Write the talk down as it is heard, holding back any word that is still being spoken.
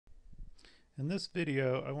In this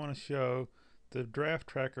video, I want to show the draft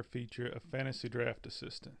tracker feature of Fantasy Draft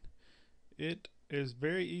Assistant. It is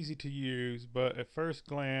very easy to use, but at first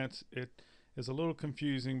glance it is a little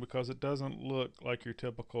confusing because it doesn't look like your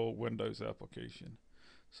typical Windows application.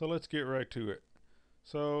 So let's get right to it.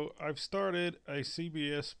 So I've started a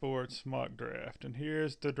CBS Sports mock draft, and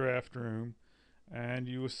here's the draft room, and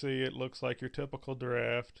you will see it looks like your typical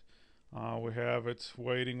draft. We have it's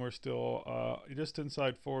waiting. We're still just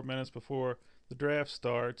inside 4 minutes before the draft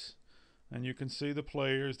starts, and you can see the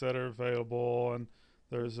players that are available, and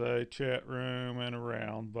there's a chat room and a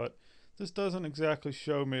round. But this doesn't exactly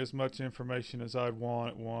show me as much information as I'd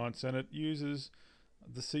want at once, and it uses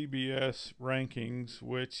the CBS rankings,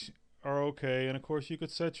 which are okay. And of course, you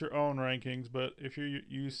could set your own rankings, but if you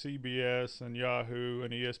use CBS and Yahoo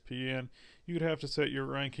and ESPN, you'd have to set your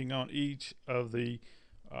ranking on each of the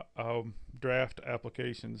draft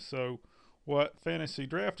applications. So what Fantasy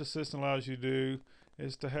Draft Assistant allows you to do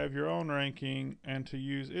is to have your own ranking and to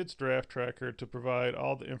use its draft tracker to provide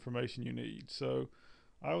all the information you need. So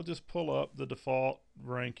I will just pull up the default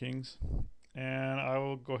rankings and I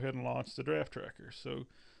will go ahead and launch the draft tracker. So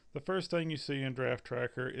the first thing you see in draft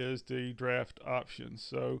tracker is the draft options.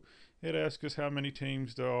 So it asks us how many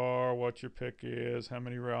teams there are, what your pick is, how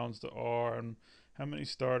many rounds there are, and how many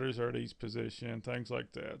starters are at each position, things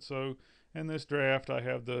like that. So in this draft I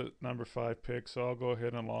have the number 5 pick, so I'll go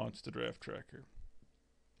ahead and launch the draft tracker.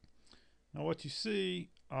 Now what you see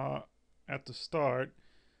at the start,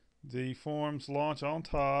 the forms launch on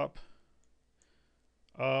top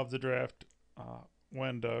of the draft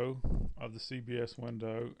window, of the CBS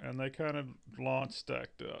window, and they kind of launch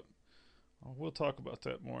stacked up. We'll talk about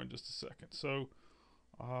that more in just a second. So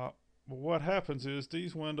what happens is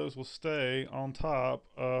these windows will stay on top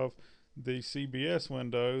of the CBS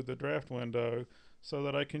window, the draft window, so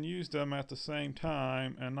that I can use them at the same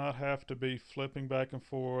time and not have to be flipping back and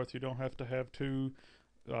forth. You don't have to have two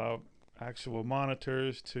actual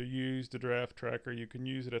monitors to use the draft tracker. You can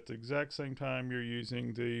use it at the exact same time you're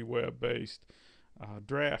using the web-based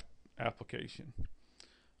draft application.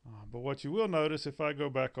 But what you will notice, if I go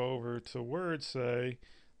back over to Word, say,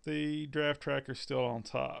 the draft tracker is still on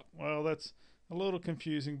top. Well, that's a little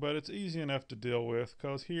confusing, but it's easy enough to deal with,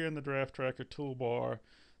 because here in the draft tracker toolbar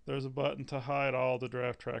there's a button to hide all the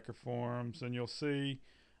draft tracker forms, and you'll see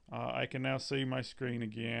I can now see my screen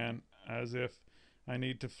again, as if I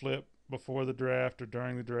need to flip before the draft or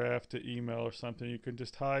during the draft to email or something. You can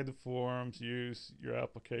just hide the forms, use your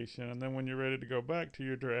application, and then when you're ready to go back to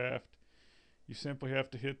your draft, you simply have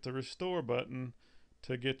to hit the restore button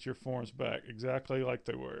to get your forms back exactly like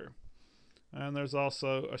they were. And there's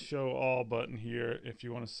also a show all button here if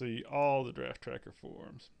you want to see all the draft tracker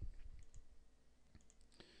forms.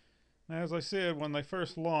 Now, as I said, when they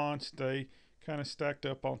first launched, they kind of stacked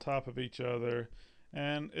up on top of each other,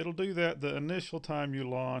 and it'll do that the initial time you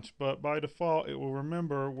launch, but by default it will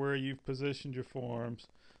remember where you've positioned your forms,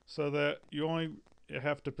 so that you only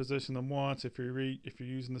have to position them once if you're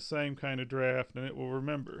using the same kind of draft, and it will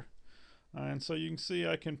remember. And so you can see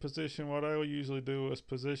I can position, what I will usually do is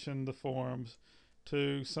position the forms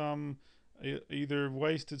to some either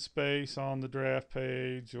wasted space on the draft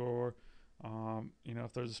page, or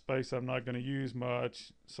if there's a space I'm not going to use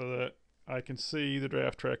much, so that I can see the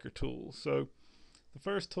draft tracker tools. So the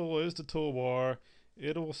first tool is the toolbar.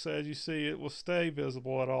 It will, as you see, it will stay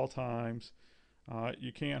visible at all times.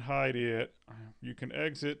 You can't hide it. You can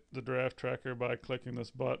exit the draft tracker by clicking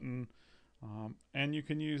this button, and you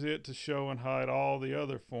can use it to show and hide all the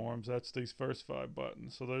other forms. That's these first 5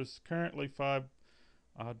 buttons. So there's currently 5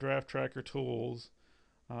 draft tracker tools.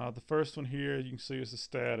 The first one here you can see is the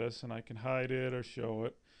status, and I can hide it or show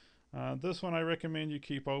it. This one I recommend you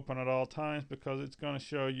keep open at all times, because it's going to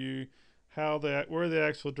show you where the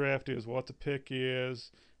actual draft is, what the pick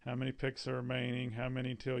is, how many picks are remaining, how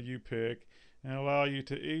many till you pick, and allow you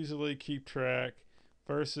to easily keep track,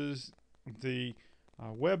 versus the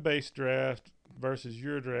web-based draft versus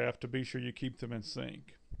your draft, to be sure you keep them in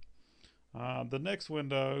sync. The next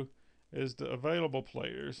window is the available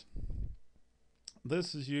players.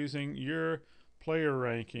 This is using your player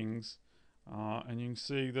rankings, and you can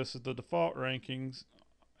see this is the default rankings,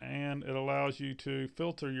 and it allows you to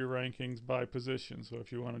filter your rankings by position. So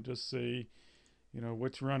if you want to just see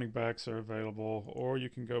which running backs are available, or you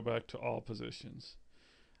can go back to all positions.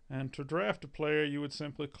 And to draft a player, you would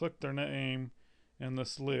simply click their name in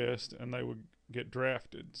this list and they would get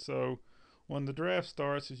drafted. So when the draft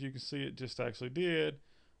starts, as you can see it just actually did,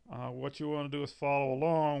 what you want to do is follow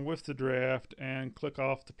along with the draft and click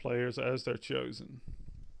off the players as they're chosen.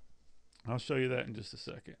 I'll show you that in just a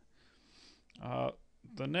second.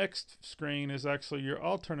 the next screen is actually your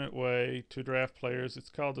alternate way to draft players. It's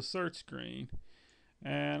called the search screen,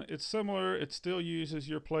 and it's similar. It still uses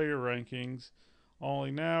your player rankings,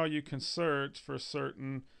 only now you can search for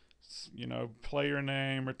certain, player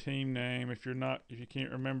name or team name if you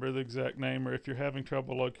can't remember the exact name, or if you're having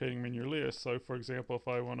trouble locating them in your list. So for example, if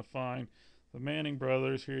I want to find the Manning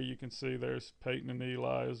brothers, here you can see there's Peyton and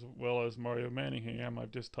Eli as well as Mario Manningham.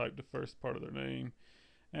 I've just typed the first part of their name,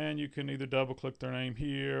 and you can either double click their name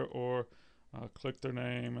here or click their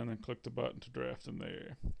name and then click the button to draft them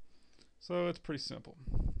there. So it's pretty simple.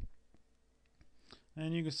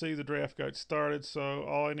 And you can see the draft got started, so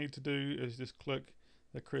all I need to do is just click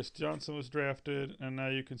that Chris Johnson was drafted, and now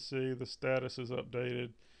you can see the status is updated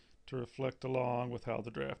to reflect along with how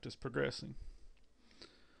the draft is progressing.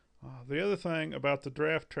 The other thing about the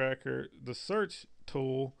draft tracker, the search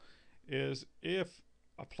tool, is if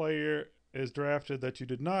a player is drafted that you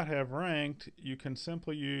did not have ranked, you can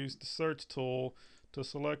simply use the search tool to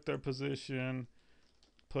select their position,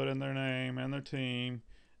 put in their name and their team,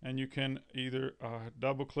 and you can either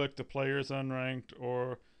double click the players unranked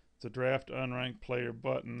or the draft unranked player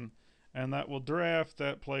button, and that will draft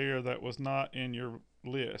that player that was not in your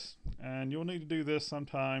list. And you'll need to do this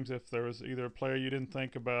sometimes if there was either a player you didn't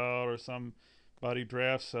think about or somebody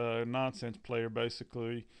drafts a nonsense player.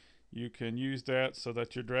 Basically, you can use that so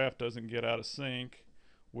that your draft doesn't get out of sync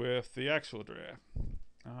with the actual draft.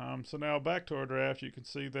 So now back to our draft, you can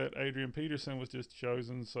see that Adrian Peterson was just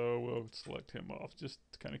chosen, so we'll select him off just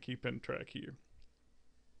to kind of keep in track here.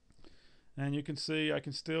 And you can see I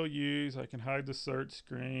can hide the search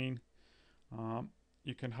screen.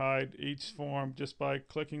 You can hide each form just by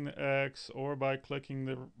clicking the X or by clicking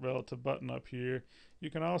the relative button up here. You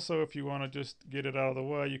can also, if you want to just get it out of the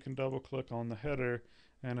way, you can double click on the header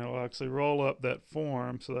and it will actually roll up that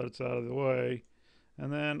form so that it's out of the way.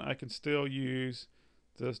 And then I can still use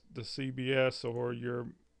the CBS or your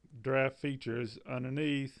draft features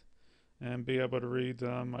underneath and be able to read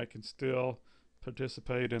them. I can still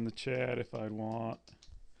participate in the chat if I want,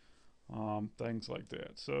 things like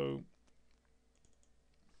that. So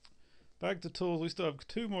back to tools, we still have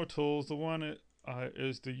two more tools. The one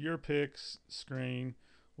is the Your Picks screen,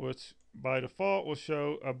 which by default will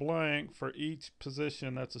show a blank for each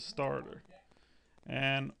position that's a starter.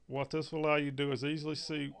 And what this will allow you to do is easily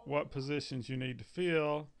see what positions you need to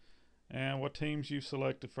fill and what teams you've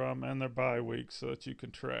selected from and their bye weeks so that you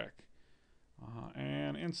can track.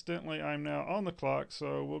 And instantly I'm now on the clock,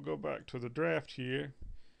 so we'll go back to the draft here.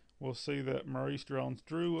 We'll see that Maurice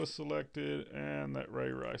Jones-Drew was selected and that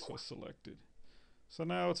Ray Rice was selected. So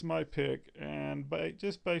now it's my pick, and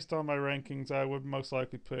just based on my rankings, I would most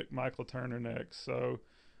likely pick Michael Turner next. So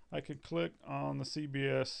I can click on the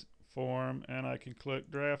CBS form and I can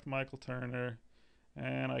click Draft Michael Turner,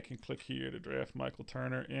 and I can click here to draft Michael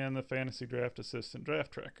Turner in the Fantasy Draft Assistant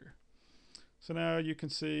Draft Tracker. So now you can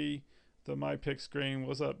see the My Pick screen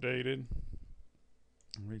was updated.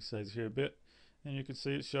 I'll resize here a bit, and you can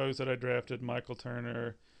see it shows that I drafted Michael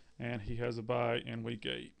Turner and he has a bye in week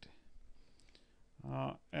 8.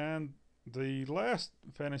 And the last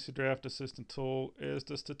Fantasy Draft Assistant tool is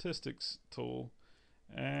the Statistics tool.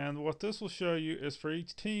 And what this will show you is for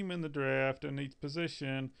each team in the draft and each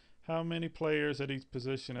position, how many players at each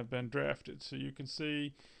position have been drafted. So you can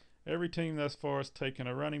see every team thus far has taken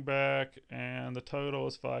a running back, and the total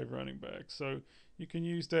is 5 running backs. So you can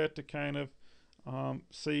use that to kind of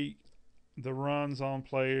see the runs on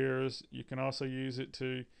players. You can also use it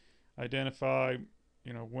to identify,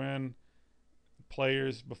 when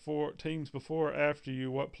teams before or after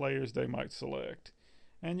you, what players they might select.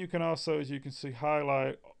 And you can also, as you can see,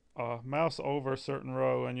 highlight, mouse over a certain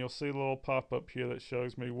row, and you'll see a little pop-up here that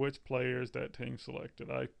shows me which players that team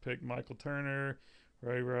selected. I picked Michael Turner,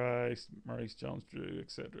 Ray Rice, Maurice Jones-Drew,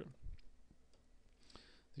 etc.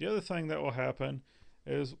 The other thing that will happen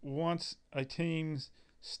is once a team's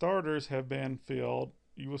starters have been filled,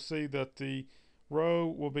 you will see that the row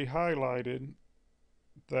will be highlighted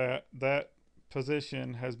that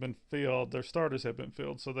position has been filled, their starters have been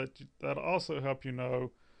filled, so that'll also help you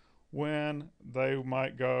know when they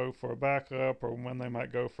might go for a backup or when they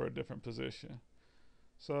might go for a different position.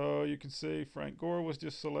 So you can see Frank Gore was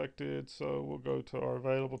just selected, so we'll go to our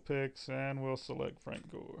available picks and we'll select Frank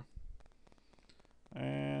Gore.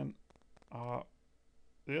 And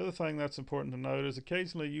the other thing that's important to note is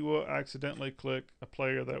occasionally you will accidentally click a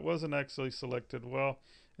player that wasn't actually selected. Well,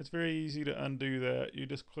 it's very easy to undo that. You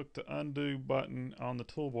just click the undo button on the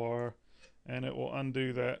toolbar and it will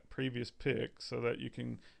undo that previous pick so that you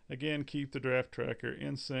can again keep the draft tracker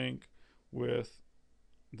in sync with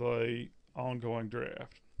the ongoing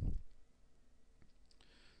draft.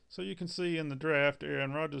 So you can see in the draft,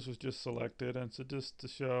 Aaron Rodgers was just selected, and so just to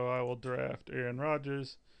show, I will draft Aaron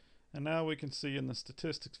Rodgers, and now we can see in the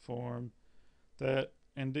statistics form that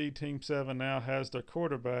indeed Team 7 now has their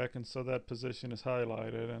quarterback, and so that position is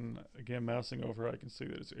highlighted, and again mousing over I can see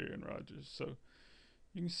that it's Aaron Rodgers. So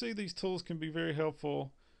you can see these tools can be very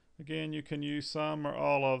helpful. Again, you can use some or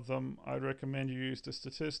all of them. I'd recommend you use the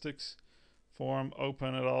statistics form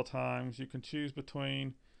open at all times. You can choose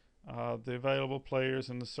between the available players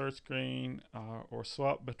in the search screen or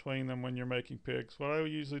swap between them when you're making picks. What I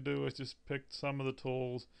usually do is just pick some of the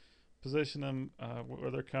tools, position them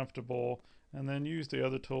where they're comfortable, and then use the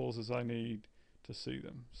other tools as I need to see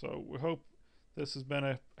them. So we hope this has been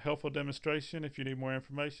a helpful demonstration. If you need more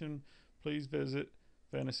information, please visit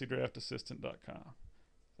fantasydraftassistant.com.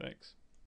 Thanks.